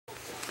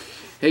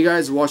Hey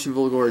guys, watching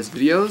Volgor's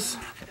videos.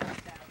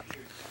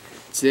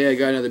 Today I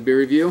got another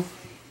beer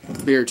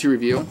to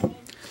review.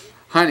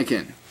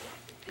 Heineken,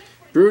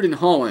 brewed in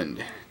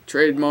Holland,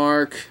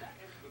 trademark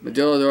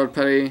Modelo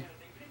d'Orpelli,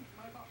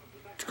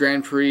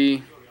 Grand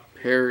Prix,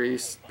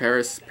 Paris,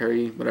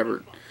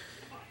 whatever,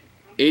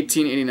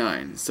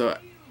 1889. So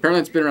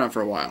apparently it's been around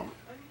for a while.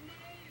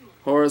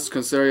 Horace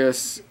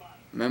Consarius,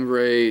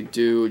 Membre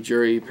du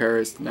Jury,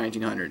 Paris,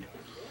 1900.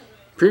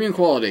 Premium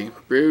quality,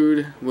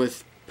 brewed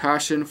with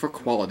passion for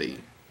quality.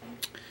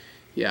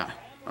 Yeah.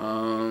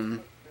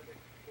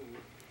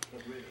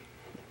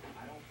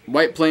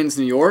 White Plains,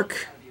 New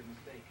York.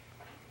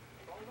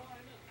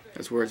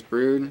 That's where it's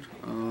brewed.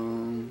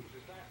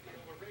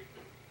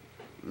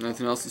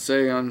 Nothing else to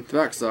say on the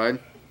backside.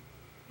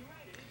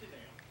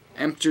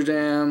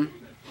 Amsterdam,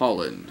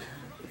 Holland.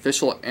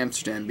 Official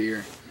Amsterdam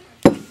beer.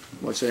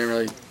 Which I didn't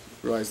really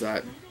realize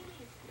that.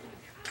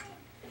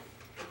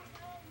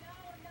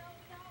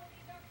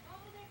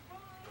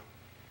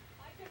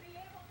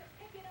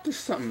 There's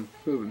something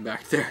moving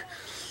back there.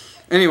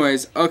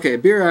 Anyways, okay,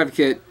 Beer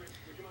Advocate.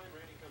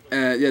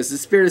 Yes,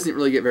 this beer doesn't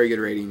really get very good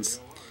ratings.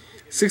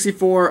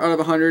 64 out of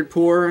 100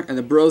 pour, and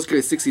the Bros get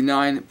a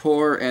 69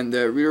 pour, and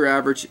the reader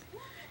average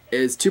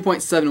is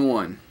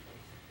 2.71.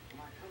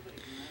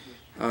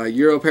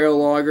 Euro Pale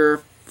Lager,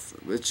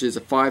 which is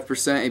a 5%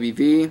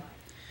 ABV.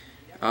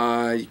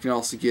 You can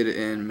also get it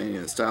in many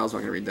of the styles. I'm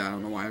not going to read that. I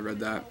don't know why I read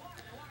that.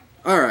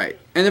 Alright,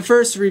 and the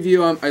first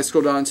review I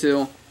scrolled down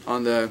to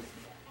on the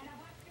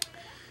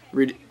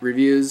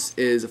reviews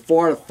is a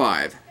 4 out of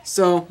 5.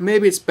 So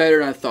maybe it's better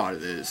than I thought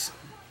it is.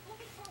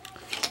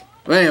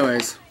 But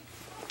anyways,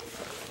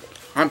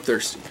 I'm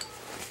thirsty.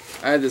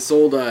 I had this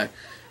old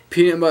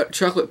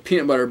chocolate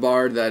peanut butter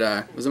bar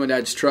that was in my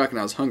dad's truck, and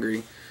I was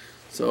hungry.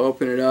 So I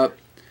opened it up,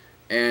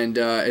 and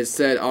it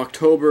said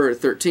October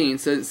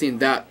 13th. So it doesn't seem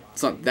that,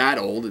 it's not that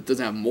old. It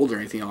doesn't have mold or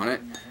anything on it.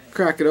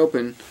 Crack it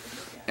open,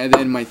 and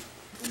then my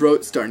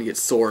throat's starting to get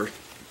sore.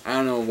 I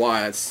don't know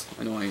why. That's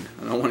annoying.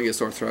 I don't want to get a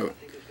sore throat.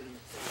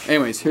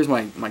 Anyways, here's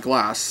my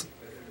glass.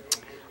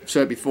 I've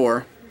showed it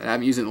before, and I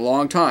haven't used it in a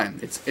long time.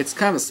 It's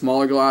kind of a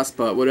smaller glass,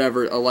 but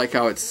whatever. I like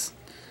how it's,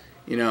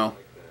 you know,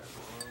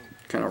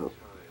 kind of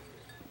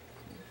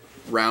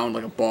round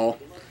like a ball,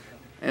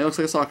 and it looks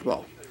like a soccer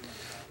ball.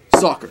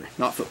 Soccer,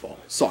 not football.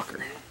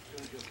 Soccer.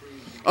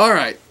 All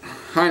right,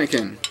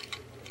 Heineken.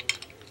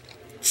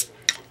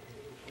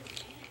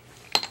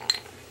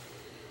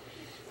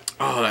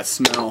 Oh, that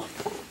smell.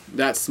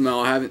 That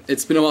smell. I haven't.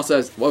 It's been a while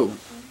since. Whoa,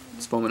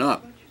 it's foaming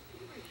up.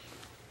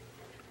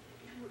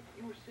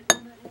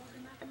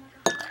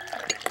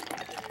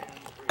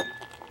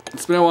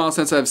 It's been a while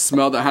since I've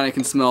smelled that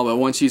Heineken smell, but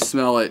once you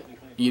smell it,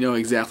 you know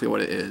exactly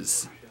what it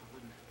is.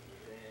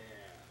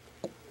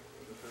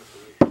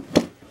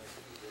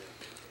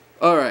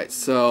 Alright,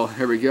 so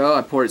here we go.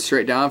 I poured it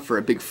straight down for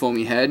a big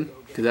foamy head,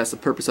 because that's the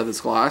purpose of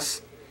this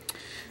glass.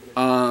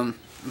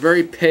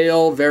 Very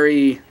pale,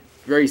 very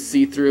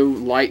see-through,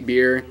 light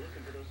beer.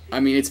 I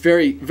mean, it's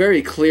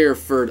very clear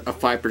for a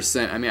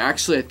 5%. I mean,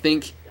 actually, I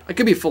think, I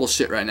could be full of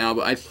shit right now,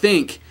 but I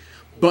think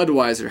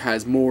Budweiser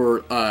has more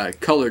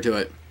color to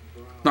it.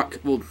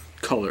 Not, well,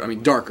 color, I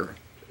mean darker.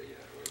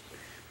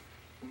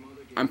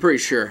 I'm pretty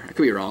sure. I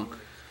could be wrong.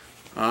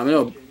 I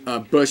know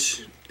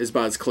Busch is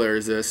about as clear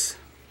as this.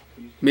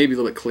 Maybe a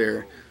little bit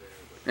clearer.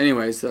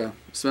 Anyways,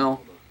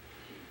 smell.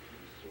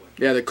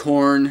 Yeah, the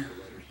corn.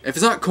 If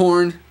it's not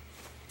corn,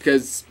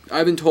 because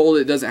I've been told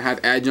it doesn't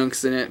have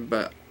adjuncts in it,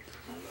 but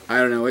I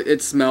don't know.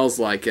 It smells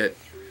like it.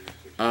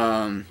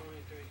 Maybe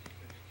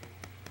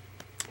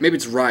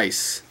it's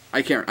rice.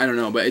 I don't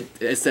know, but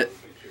it's that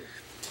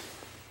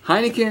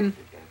Heineken.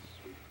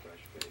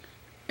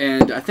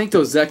 And I think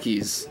Dos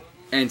Equis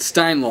and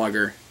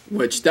Steinlager,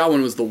 which that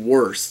one was the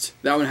worst.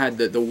 That one had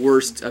the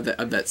worst of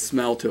that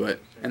smell to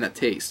it and that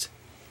taste.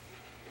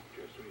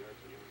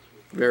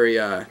 Very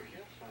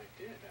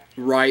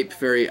ripe,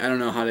 very, I don't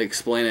know how to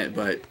explain it,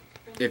 but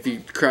if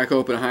you crack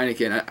open a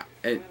Heineken,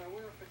 I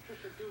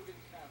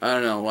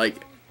don't know,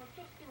 like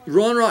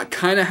Rolling Rock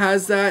kind of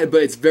has that,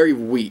 but it's very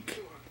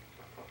weak.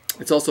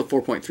 It's also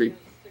 4.3%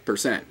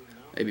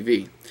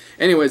 ABV.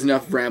 Anyways,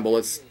 enough ramble.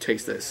 Let's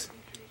taste this.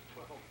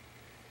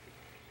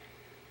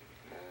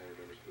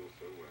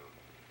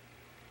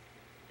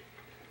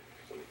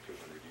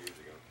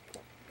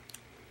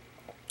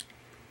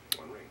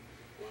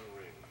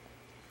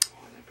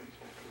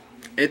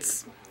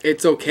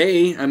 It's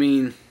okay. I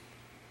mean,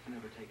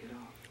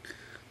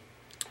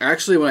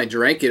 actually, when I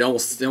drank it, it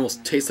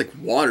almost tastes like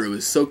water. It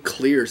was so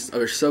clear,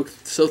 or so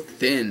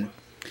thin.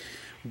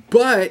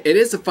 But it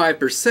is a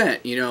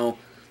 5%. You know,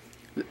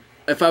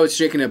 if I was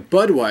drinking a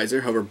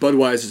Budweiser, however,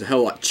 Budweiser's a hell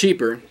of a lot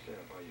cheaper.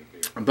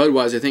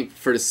 Budweiser, I think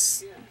for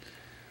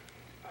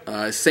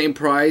the same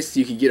price,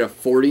 you could get a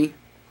 40,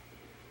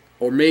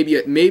 or maybe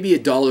a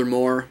dollar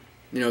more.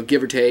 You know,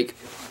 give or take.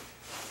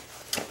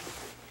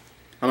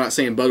 I'm not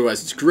saying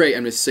Budweiser is great.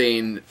 I'm just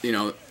saying, you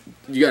know,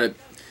 you gotta.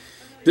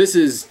 This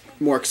is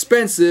more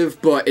expensive,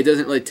 but it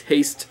doesn't really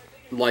taste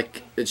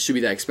like it should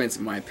be that expensive,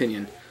 in my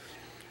opinion.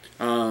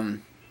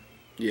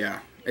 yeah,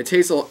 it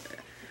tastes a.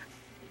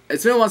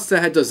 It's been a while since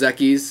I had Dos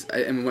Equis.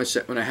 And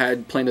when I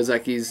had plain Dos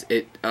Equis,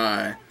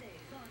 I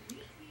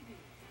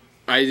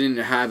didn't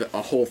have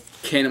a whole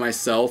can of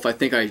myself. I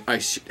think I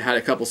had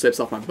a couple sips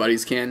off my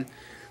buddy's can,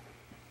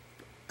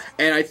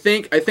 and I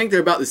think they're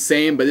about the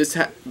same. But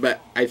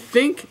I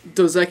think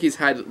Dos Equis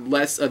had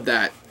less of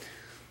that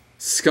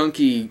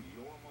skunky.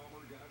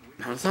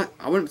 No, it's not.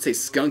 I wouldn't say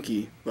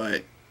skunky,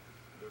 but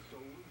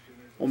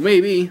well,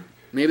 maybe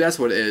that's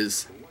what it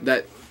is.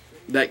 That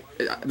the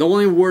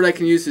only word I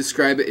can use to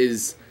describe it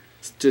is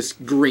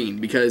just green,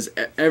 because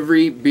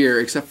every beer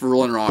except for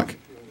Rolling Rock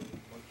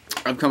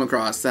I've come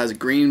across that has a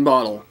green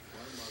bottle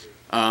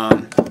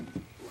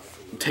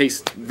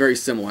tastes very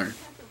similar.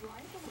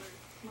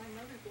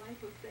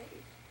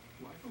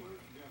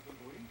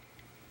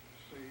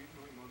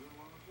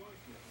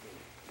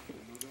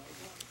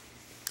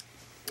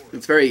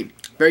 It's very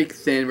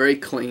thin, very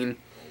clean,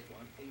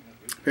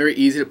 very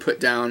easy to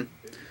put down.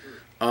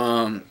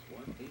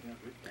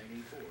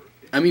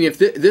 I mean, if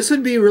this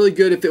would be really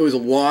good if it was a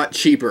lot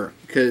cheaper,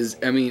 because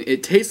I mean,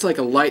 it tastes like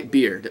a light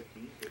beer.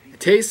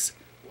 It tastes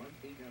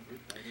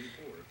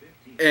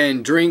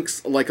and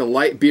drinks like a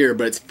light beer,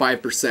 but it's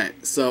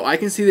 5%. So I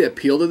can see the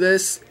appeal to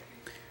this.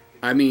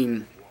 I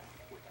mean,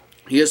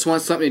 you just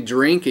want something to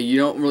drink, and you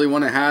don't really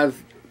want to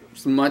have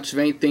much of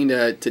anything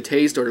to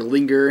taste or to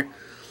linger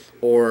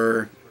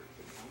or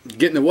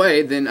get in the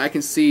way. Then I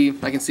can see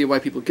why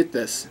people get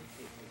this.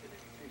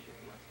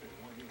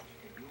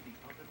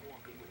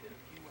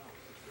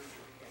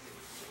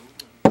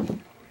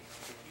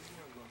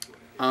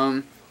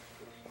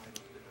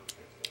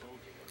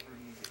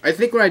 I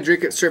think when I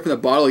drink it straight from the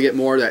bottle, I get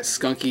more of that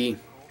skunky,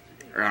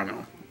 or I don't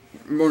know,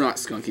 more not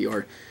skunky,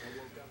 or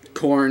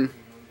corn.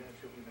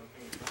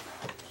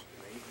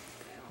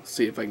 Let's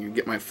see if I can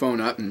get my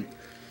phone up. And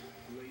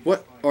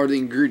what are the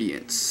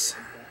ingredients?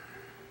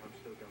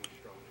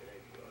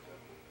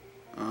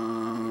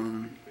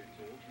 Your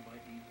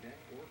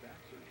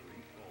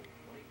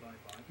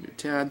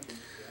tab.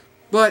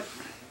 But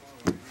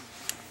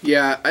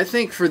yeah, I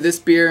think for this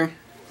beer,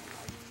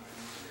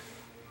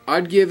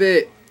 I'd give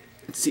it.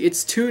 See,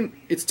 it's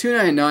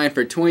 $2.99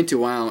 for a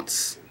 22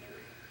 ounce.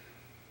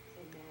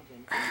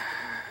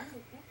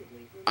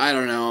 I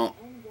don't know.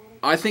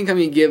 I think I'm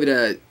gonna give it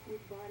a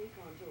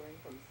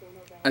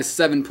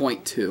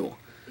 7.2.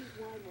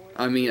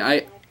 I mean,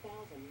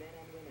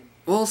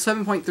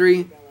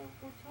 7.3.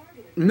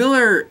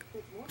 Miller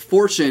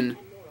Fortune,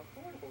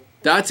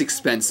 that's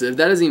expensive.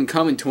 That doesn't even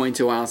come in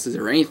 22 ounces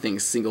or anything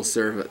single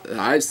serve that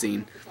I've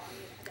seen.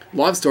 A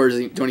lot of stores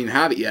don't even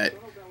have it yet.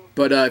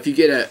 But if you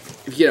get a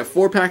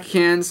 4-pack of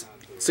cans,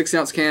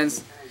 6-ounce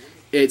cans,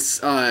 it's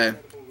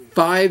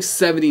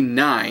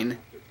 $5.79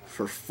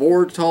 for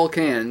 4 tall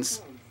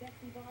cans.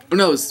 Oh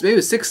no, maybe it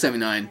was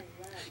 $6.79.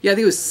 Yeah, I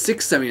think it was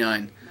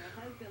 $6.79.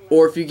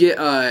 Or if you get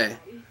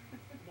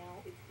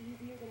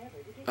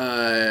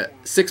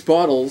 6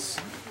 bottles,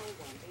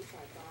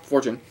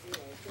 Fortune,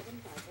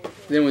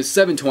 then it was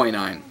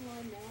 $7.29.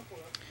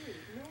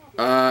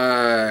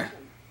 I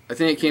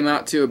think it came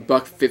out to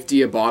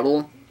 $1.50 a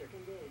bottle.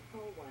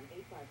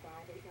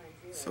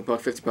 So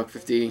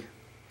 $1.50,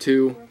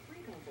 $1.52.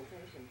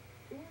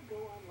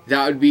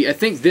 That would be. I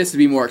think this would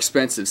be more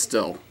expensive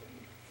still,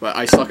 but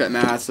I suck at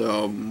math,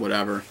 so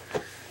whatever.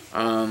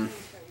 But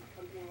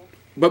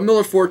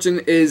Miller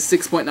Fortune is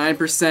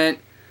 6.9%.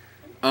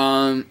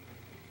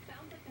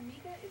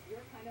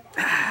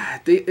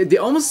 They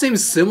almost seem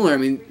similar. I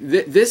mean,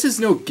 this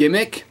is no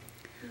gimmick,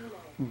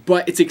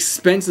 but it's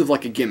expensive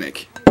like a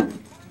gimmick.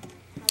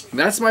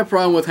 That's my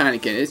problem with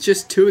Heineken. It's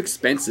just too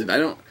expensive. I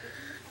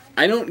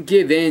don't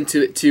give in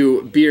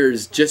to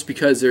beers just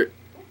because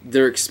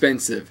they're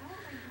expensive.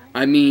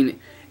 I mean,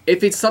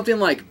 if it's something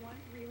like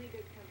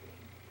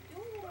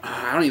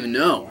I don't even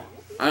know.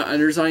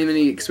 There's not even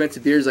any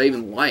expensive beers I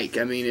even like.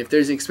 I mean, if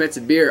there's an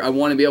expensive beer, I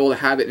want to be able to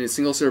have it in a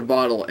single serve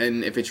bottle,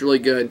 and if it's really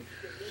good,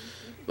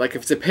 like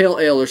if it's a pale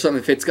ale or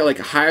something, if it's got like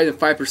a higher than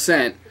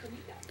 5%,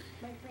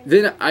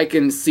 then I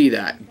can see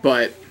that.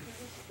 But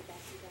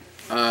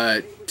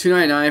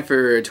 $2.99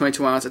 for a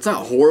 22 ounce, it's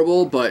not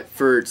horrible, but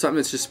for something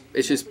that's just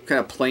kind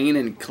of plain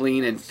and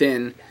clean and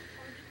thin,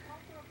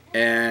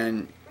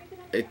 and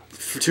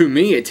to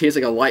me it tastes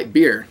like a light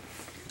beer.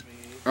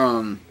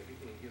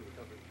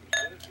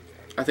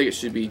 I think it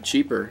should be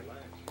cheaper.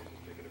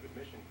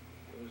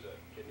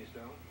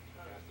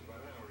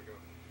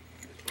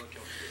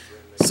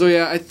 So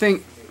yeah, I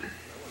think,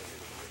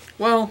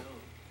 well,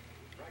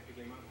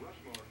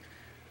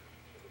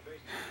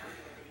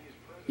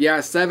 yeah,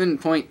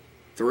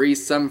 7.3,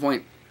 7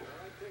 point,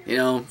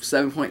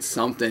 7 point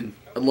something,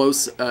 a low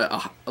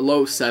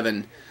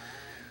 7.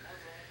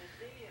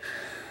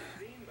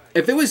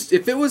 If it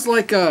was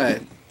like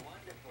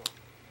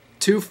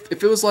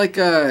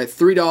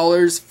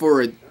 $3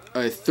 for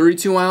a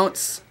 32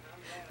 ounce,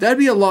 that'd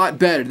be a lot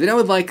better. Then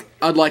I'd like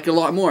it a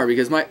lot more,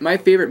 because my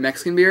favorite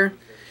Mexican beer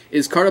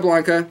is Carta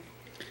Blanca,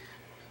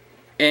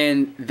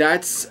 and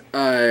that's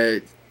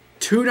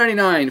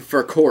 $2.99 for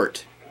a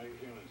quart.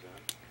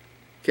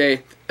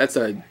 Okay, that's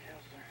a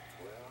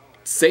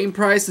same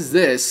price as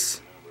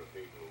this,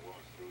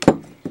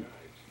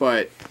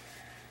 but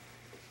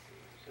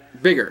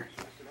bigger.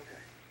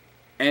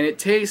 And it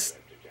tastes,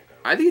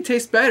 I think it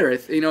tastes better.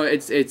 You know,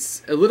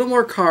 it's a little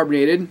more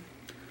carbonated,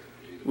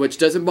 which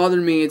doesn't bother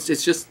me.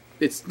 It's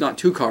not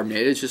too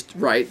carbonated. It's just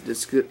right.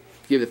 It's good.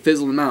 Give it a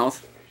fizzle in the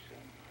mouth.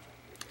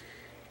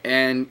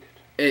 And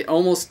it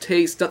almost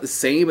tastes not the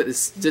same, but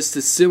it's just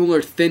a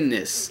similar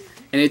thinness.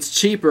 And it's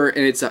cheaper,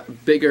 and it's a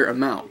bigger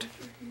amount.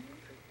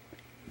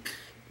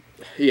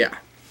 Yeah.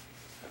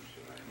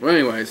 Well,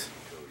 anyways,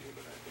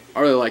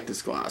 I really like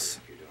this glass.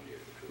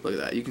 Look at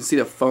that. You can see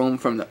the foam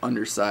from the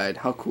underside.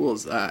 How cool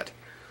is that?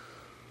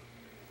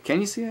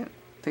 Can you see it?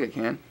 I think I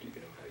can.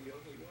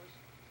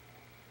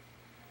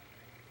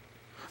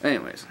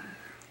 Anyways.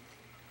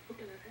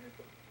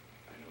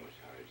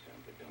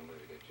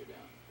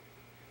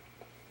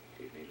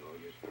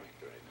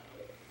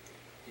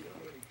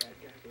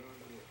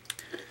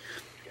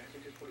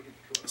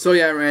 So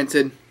yeah, I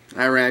ranted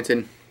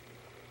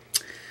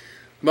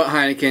about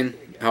Heineken,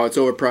 how it's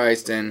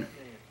overpriced, and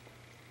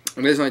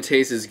it doesn't really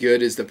taste as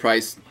good as the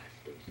price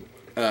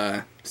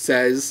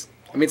says.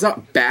 I mean, it's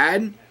not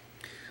bad.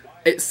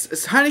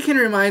 Heineken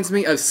reminds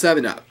me of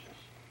 7-Up.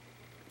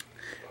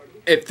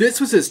 If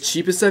this was as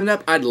cheap as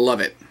 7-Up, I'd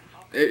love it.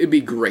 It'd be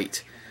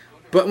great.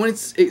 But when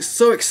it's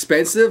so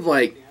expensive,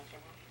 like,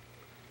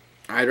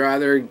 I'd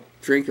rather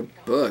drink a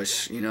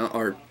Busch, you know,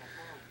 or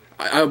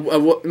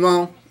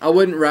well, I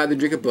wouldn't rather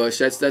drink a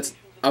Busch. I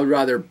would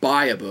rather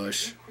buy a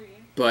Busch,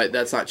 but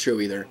that's not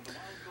true either.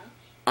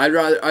 I'd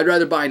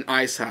rather buy an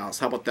Ice House.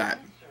 How about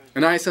that?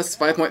 An Ice House is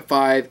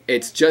 5.5.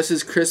 It's just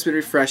as crisp and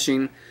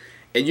refreshing,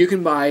 and you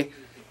can buy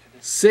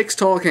 6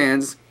 tall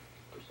cans,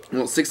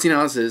 well, 16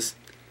 ounces,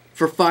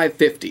 for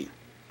 $5.50.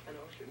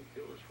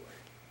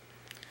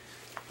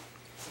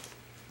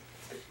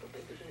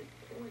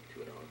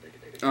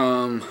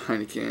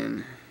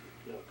 Heineken.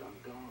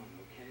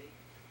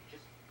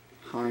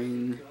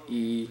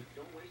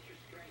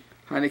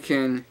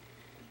 Heineken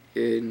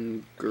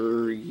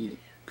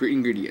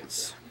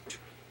ingredients.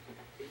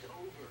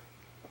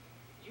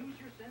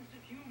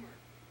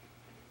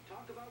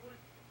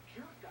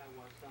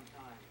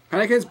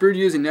 Heineken is brewed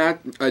using a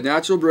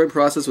natural brewing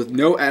process with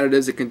no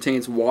additives. It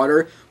contains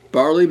water,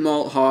 barley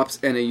malt, hops,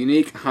 and a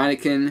unique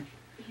Heineken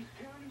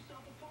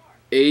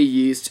A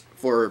yeast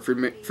for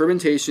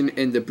fermentation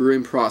in the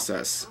brewing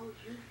process.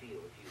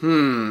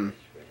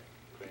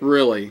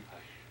 Really?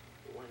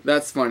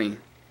 That's funny.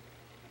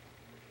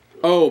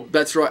 Oh,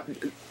 that's right.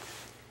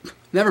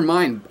 Never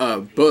mind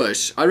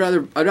Busch. I'd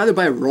rather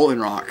buy Rolling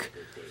Rock.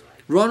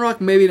 Rolling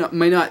Rock may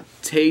not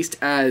taste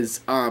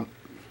as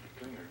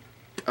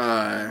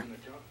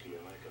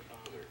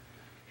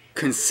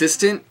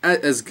consistent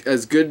as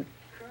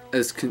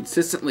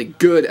consistently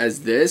good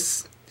as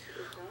this,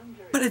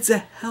 but it's a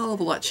hell of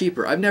a lot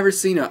cheaper. I've never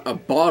seen a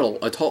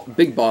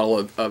big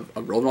bottle of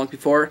Rolling Rock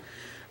before,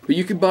 but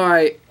you could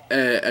buy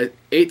a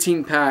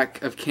 18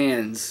 pack of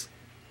cans.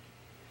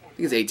 I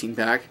think it's 18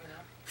 pack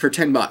for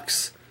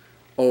 $10,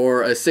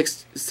 or a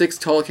six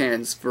tall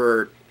cans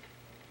for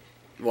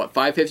what,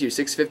 $5.50 or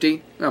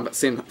 $6.50? No, about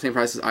same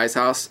price as Ice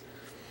House.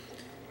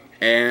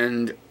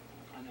 And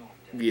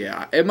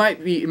yeah, it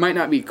might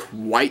not be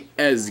quite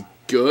as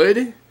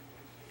good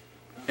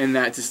in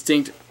that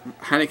distinct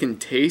Heineken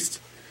taste,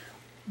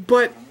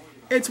 but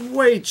it's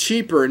way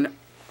cheaper. And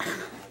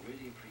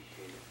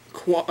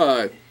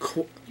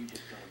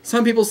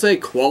some people say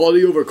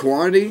quality over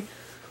quantity,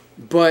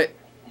 but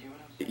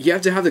you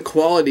have to have the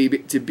quality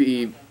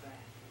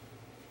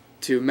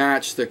to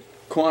match the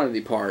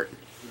quantity part.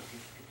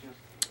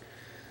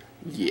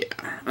 Yeah,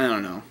 I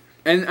don't know.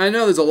 And I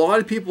know there's a lot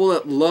of people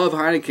that love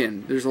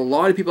Heineken. There's a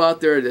lot of people out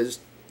there that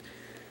just,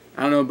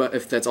 I don't know about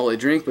if that's all they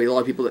drink, but a lot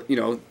of people that, you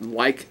know,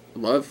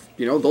 love,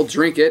 you know, they'll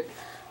drink it.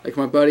 Like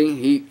my buddy,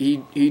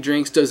 he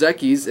drinks Dos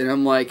Equis, and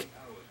I'm like,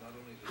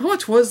 how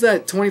much was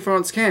that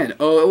 24-ounce can?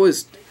 Oh, it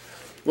was,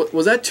 what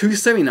was that,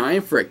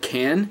 $2.79 for a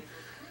can?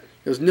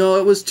 It was, no,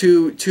 it was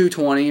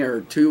 $2.20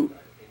 or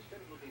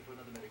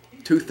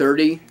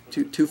 $2.30,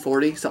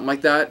 $2.40, something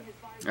like that,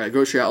 at a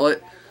grocery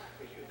outlet.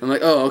 I'm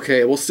like, oh,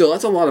 okay, well, still,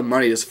 that's a lot of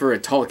money just for a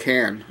tall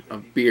can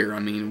of beer. I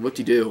mean, what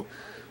do you do?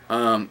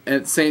 And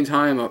at the same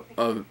time, a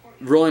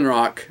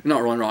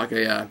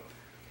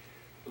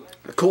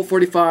Colt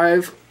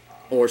 45,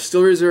 or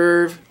Still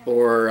Reserve,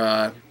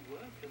 or,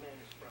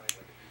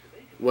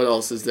 what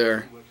else is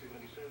there?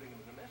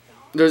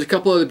 There's a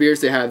couple other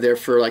beers they have there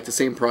for, like, the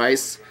same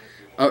price,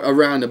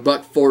 around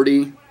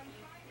 $1.40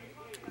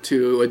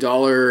 to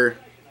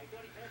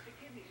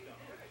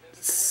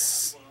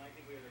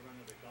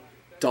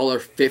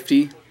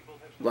 $1.50,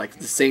 like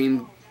the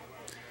same,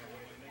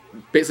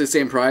 basically the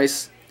same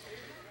price.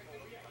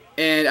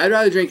 And I'd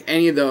rather drink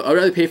any of those. I'd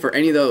rather pay for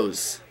any of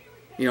those.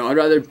 You know, I'd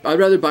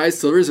rather buy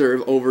Still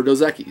Reserve over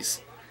Dos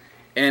Equis.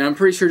 And I'm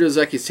pretty sure Dos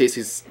Equis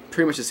tastes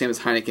pretty much the same as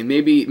Heineken.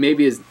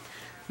 Maybe is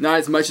not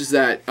as much as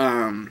that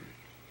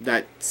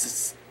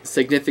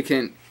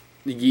significant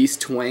yeast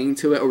twang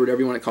to it, or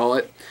whatever you want to call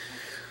it.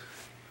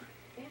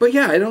 But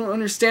yeah, I don't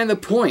understand the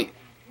point.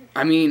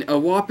 I mean, a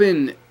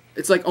whopping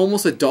it's like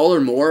almost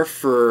 $1 more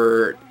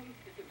for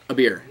a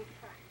beer.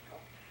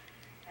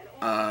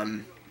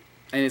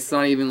 And it's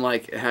not even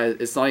like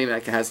it's not even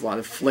like it has a lot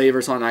of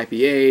flavors on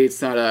IPA.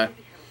 It's not a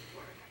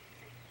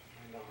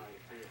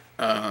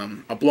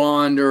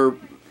blonde, or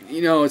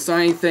it's not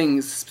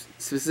anything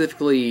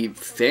specifically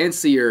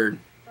fancy or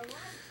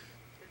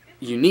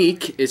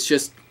unique. It's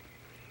just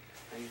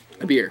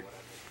a beer.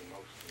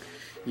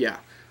 Yeah.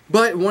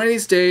 But one of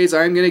these days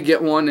I'm gonna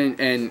get one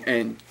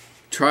and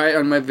try it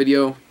on my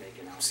video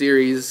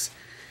series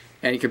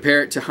and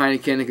compare it to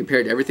Heineken and compare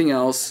it to everything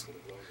else.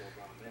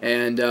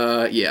 And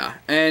yeah,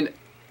 and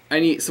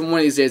one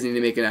of these days I need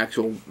to make an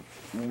actual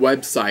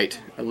website,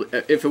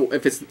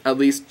 if it's at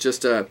least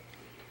just a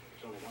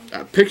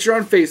picture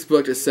on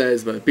Facebook that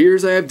says the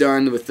beers I have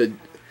done with the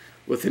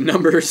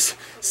numbers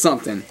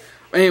something.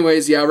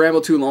 Anyways, yeah, I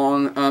rambled too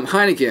long.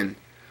 Heineken.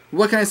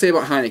 What can I say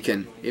about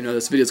Heineken?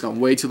 This video's gone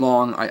way too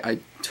long. I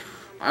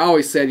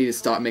always said I need to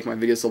stop making my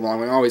videos so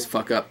long. I always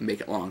fuck up and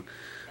make it long.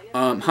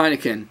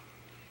 Heineken.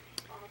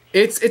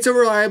 It's a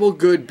reliable,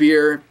 good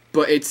beer,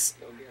 but it's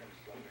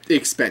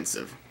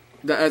expensive.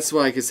 That's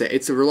what I can say.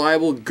 It's a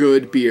reliable,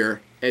 good beer,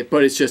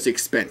 but it's just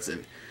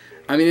expensive.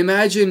 I mean,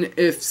 imagine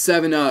if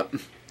 7-Up,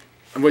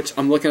 which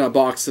I'm looking at a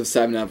box of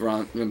 7-Up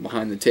around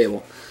behind the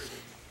table.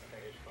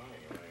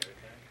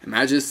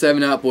 Imagine if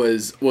 7-Up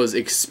was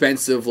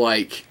expensive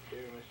like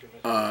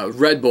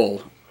Red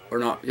Bull, or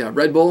not? Yeah,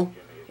 Red Bull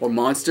or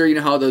Monster. You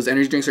know how those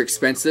energy drinks are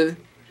expensive?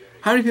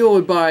 How many people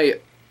would buy?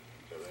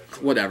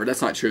 Whatever.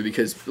 That's not true,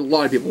 because a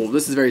lot of people.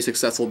 This is a very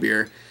successful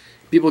beer.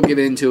 People give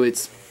into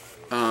its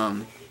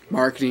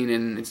marketing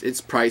and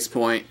its price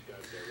point.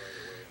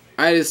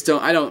 I'm just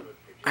not a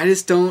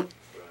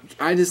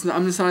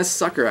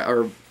sucker,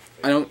 or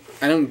I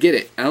don't get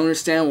it. I don't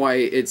understand why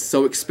it's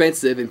so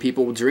expensive and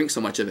people will drink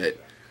so much of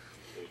it.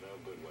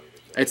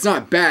 It's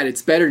not bad.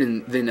 It's better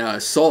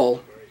than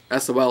Sol,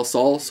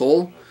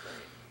 Sol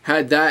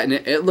had that, and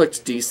it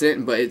looked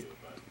decent, but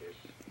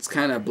it's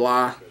kind of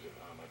blah.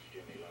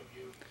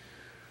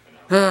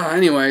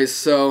 Anyways,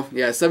 so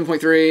yeah,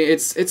 7.3.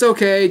 It's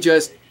okay.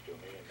 Just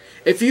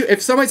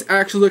if somebody's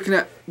actually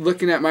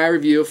looking at my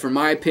review for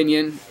my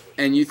opinion,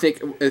 and you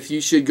think if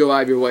you should go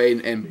out of your way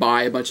and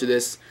buy a bunch of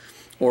this,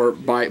 or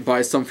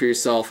buy some for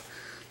yourself,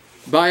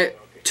 buy it,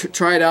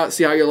 try it out,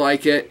 see how you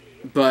like it.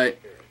 But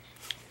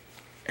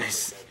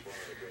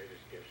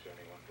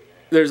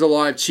there's a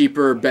lot of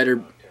cheaper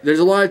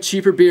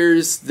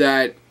beers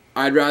that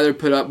I'd rather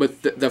put up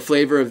with the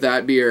flavor of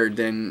that beer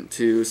than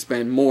to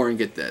spend more and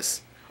get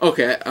this.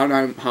 Okay, I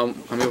don't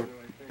know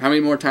how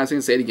many more times I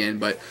can say it again,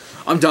 but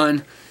I'm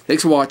done.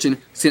 Thanks for watching.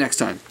 See you next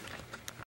time.